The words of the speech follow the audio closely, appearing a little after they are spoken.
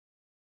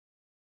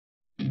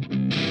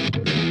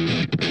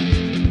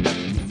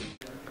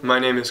My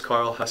name is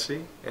Carl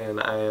Hussey, and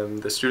I am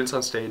the Students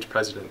on Stage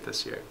president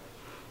this year.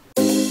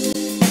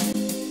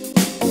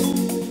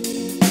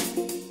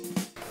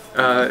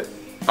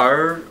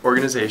 Our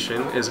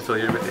organization is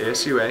affiliated with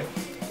ASUA,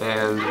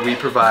 and we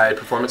provide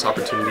performance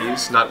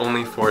opportunities not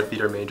only for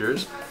theater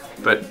majors,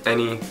 but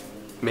any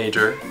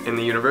major in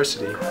the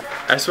university.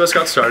 SOS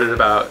got started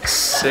about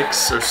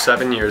 6 or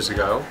 7 years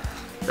ago.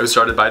 It was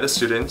started by the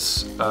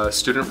students,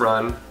 student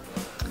run,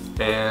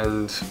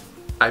 and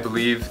I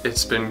believe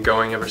it's been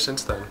going ever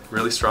since then,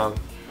 really strong.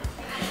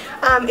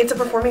 It's a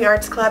performing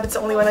arts club. It's the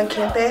only one on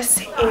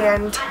campus,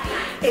 and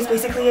it's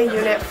basically a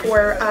unit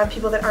for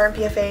people that aren't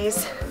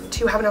BFAs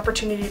to have an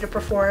opportunity to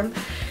perform,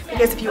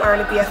 because if you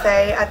aren't a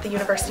BFA at the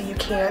university you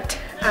can't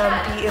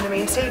be in the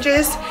main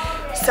stages.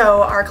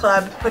 So our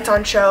club puts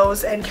on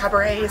shows and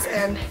cabarets,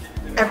 and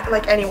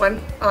like anyone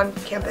on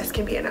campus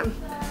can be in them.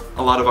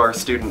 A lot of our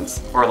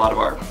students, or a lot of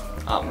our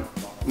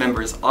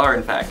members are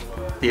in fact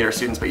theater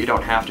students, but you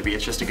don't have to be.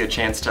 It's just a good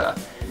chance to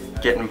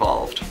get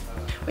involved.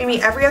 We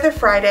meet every other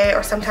Friday,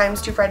 or sometimes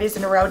 2 Fridays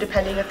in a row,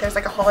 depending if there's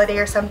like a holiday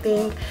or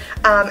something,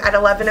 at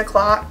 11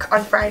 o'clock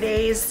on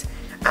Fridays,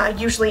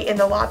 usually in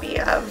the lobby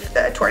of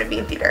the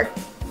Tornabene Theater.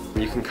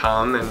 You can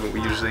come, and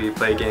we usually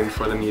play a game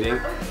before the meeting,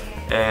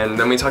 and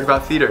then we talk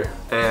about theater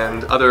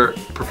and other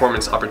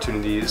performance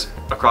opportunities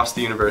across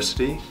the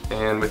university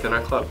and within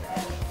our club.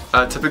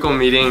 A typical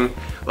meeting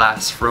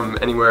lasts from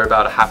anywhere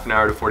about a half an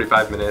hour to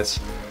 45 minutes.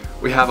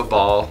 We have a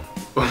ball.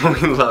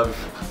 We love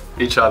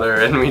each other,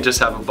 and we just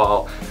have a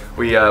ball.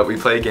 We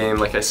play a game,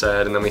 like I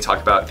said, and then we talk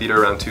about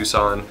theater around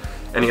Tucson,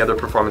 any other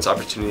performance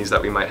opportunities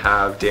that we might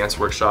have, dance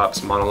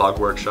workshops, monologue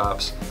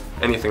workshops,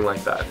 anything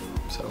like that.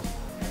 So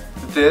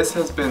this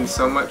has been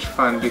so much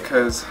fun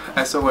because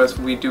SOS,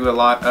 we do a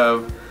lot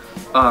of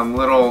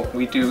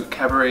we do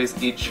cabarets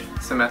each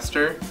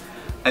semester,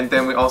 and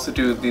then we also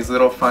do these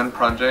little fun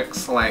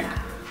projects like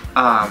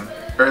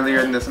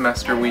earlier in the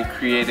semester we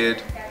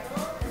created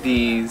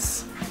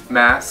these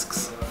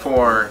masks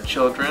for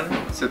children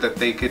so that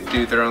they could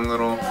do their own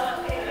little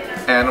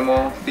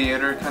animal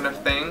theater kind of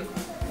thing.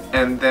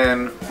 And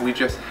then we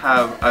just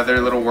have other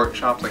little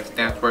workshops like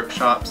dance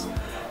workshops,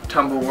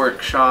 tumble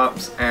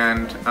workshops,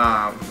 and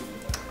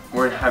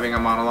we're having a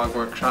monologue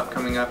workshop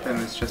coming up, and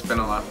it's just been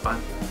a lot of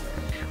fun.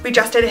 We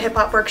just did a hip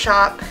hop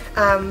workshop.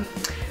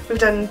 We've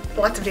done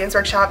lots of dance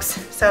workshops,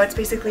 so it's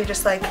basically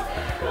just like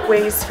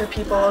ways for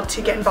people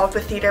to get involved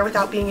with theater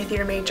without being a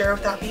theater major,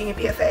 without being a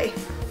BFA.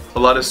 a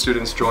lot of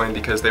students join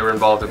because they were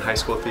involved in high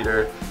school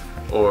theater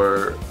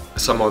or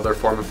some other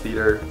form of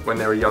theater when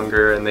they were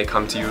younger, and they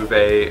come to U of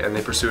A and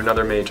they pursue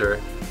another major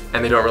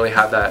and they don't really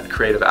have that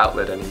creative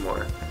outlet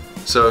anymore.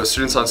 So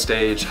Students on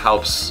Stage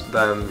helps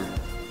them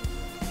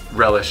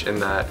relish in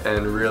that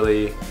and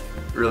really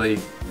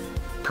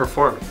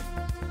perform.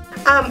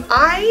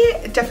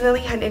 I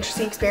definitely had an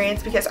interesting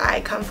experience because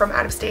I come from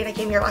out of state. I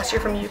came here last year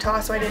from Utah,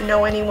 so I didn't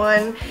know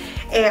anyone,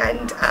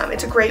 and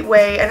it's a great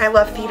way, and I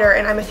love theater,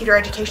 and I'm a theater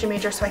education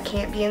major, so I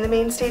can't be in the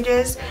main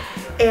stages,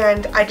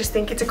 and I just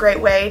think it's a great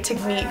way to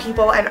meet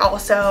people, and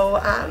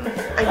also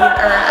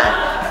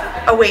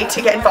a way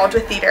to get involved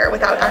with theater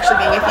without actually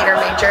being a theater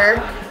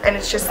major, and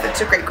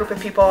it's a great group of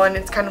people, and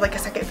it's kind of like a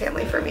second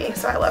family for me,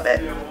 so I love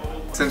it.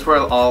 Since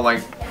we're all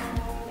like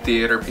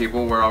theater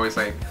people, we're always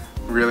like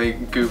really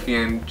goofy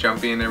and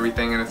jumpy and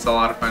everything, and it's a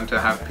lot of fun to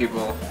have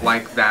people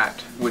like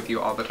that with you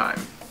all the time.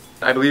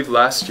 I believe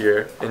last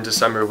year in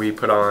December we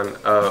put on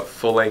a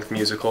full-length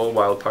musical,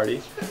 Wild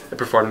Party. It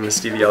performed in the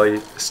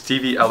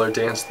Stevie Eller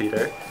Dance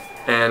Theater,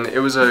 and it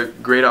was a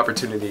great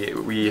opportunity.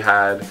 We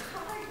had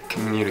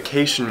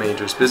communication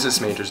majors, business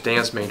majors,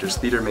 dance majors,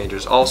 theater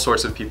majors, all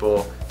sorts of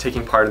people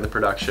taking part in the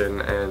production,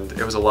 and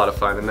it was a lot of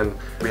fun. And then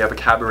we have a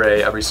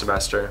cabaret every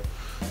semester,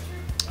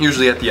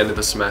 usually at the end of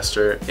the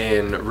semester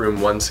in room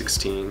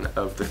 116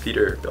 of the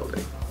theater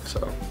building.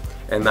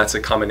 And that's a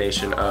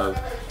combination of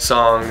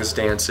songs,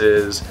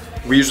 dances.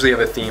 We usually have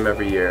a theme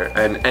every year,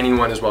 and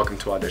anyone is welcome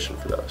to audition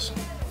for those.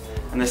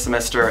 And this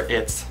semester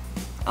it's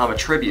a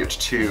tribute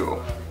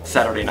to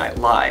Saturday Night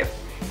Live.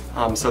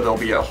 So there'll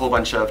be a whole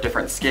bunch of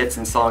different skits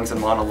and songs and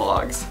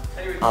monologues,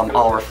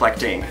 all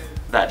reflecting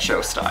that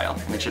show style,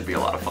 and it should be a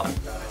lot of fun.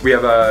 We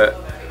have a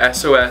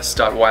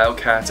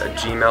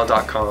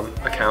sos.wildcats@gmail.com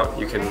account.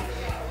 You can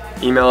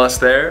email us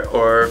there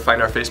or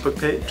find our Facebook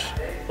page,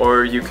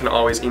 or you can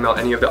always email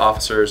any of the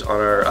officers on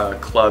our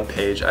club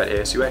page at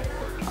ASUA.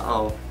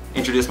 I'll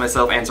introduce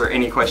myself, answer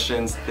any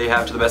questions they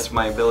have to the best of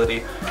my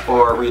ability,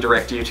 or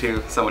redirect you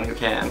to someone who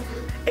can.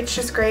 It's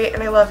just great,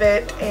 and I love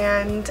it,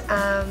 and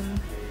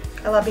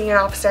I love being an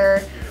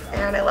officer,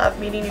 and I love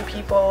meeting new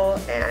people,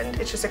 and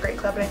it's just a great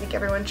club, and I think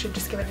everyone should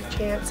just give it a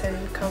chance and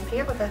come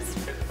hang out with us.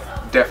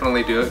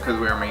 Definitely do it because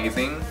we're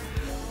amazing,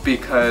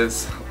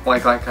 because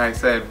like I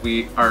said,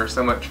 we are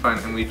so much fun,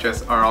 and we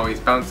just are always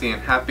bouncy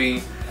and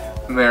happy.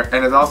 And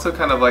it's also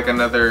kind of like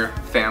another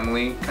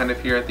family kind of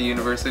here at the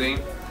university,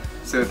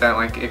 so that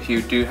like if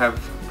you do have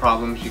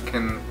problems, you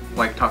can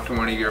like talk to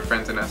one of your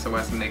friends in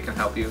SOS and they can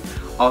help you.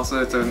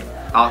 Also, it's a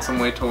awesome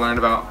way to learn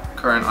about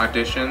current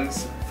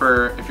auditions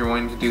for if you're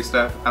wanting to do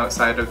stuff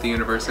outside of the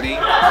university,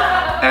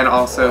 and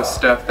also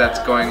stuff that's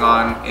going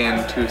on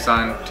in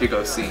Tucson to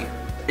go see.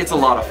 It's a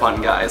lot of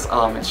fun, guys.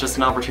 It's just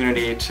an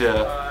opportunity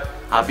to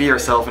be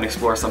yourself and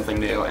explore something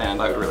new,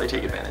 and I would really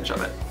take advantage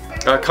of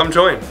it. Come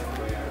join.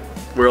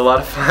 We're a lot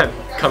of fun.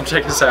 Come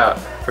check us out,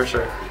 for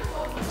sure.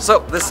 So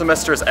this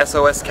semester's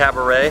SOS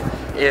Cabaret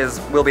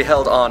will be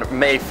held on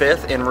May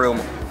 5th in room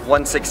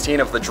 116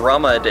 of the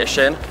Drama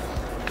Edition,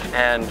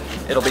 and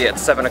it'll be at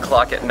 7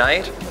 o'clock at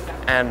night,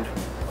 and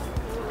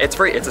it's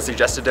free. It's a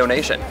suggested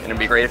donation, and it'd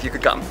be great if you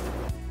could come.